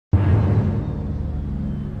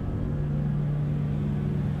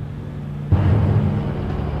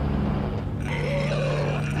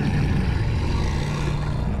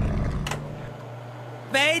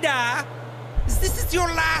Vader, this is your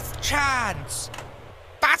last chance.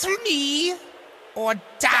 Battle me or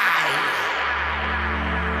die.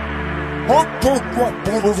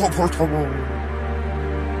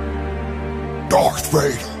 Darth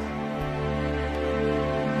Vader.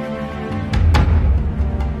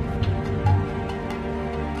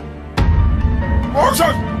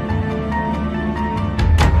 Martin!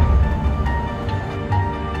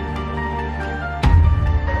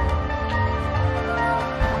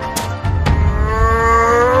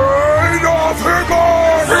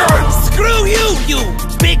 Screw you, you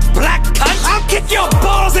big black cunt! I'll kick your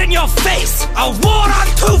balls in your face! A war on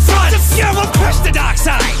two fronts! The fear will crush the dark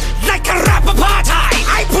side, like a rap apartheid!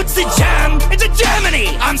 I put the jam into Germany!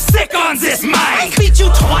 I'm sick on this mic! I beat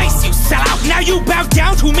you twice, you sellout! Now you bow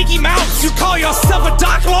down to Mickey Mouse! You call yourself a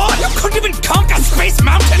Dark Lord? You couldn't even conquer Space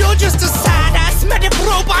Mountain! You're just a sad-ass medic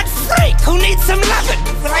robot freak who needs some lovin'!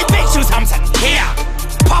 Will I bet you something? Here!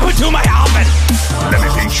 Pop into my oven! Let me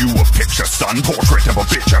paint you a picture, son. Portrait of a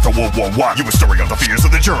bitch after World War I. You a story of the fears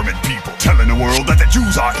of the German people, telling the world that the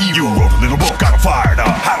Jews are evil. You wrote a little book, got 'em fired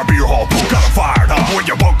up. Had a beer hall book, got 'em fired up. When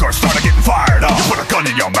your bunker started getting fired up, you put a gun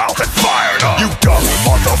in your mouth and fired up. You dumb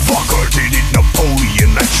motherfucker, didn't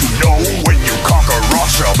Napoleon let you know? When you conquer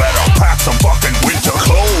Russia, better pack some fucking winter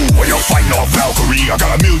clothes. When you're fighting off Valkyrie, I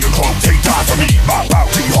got a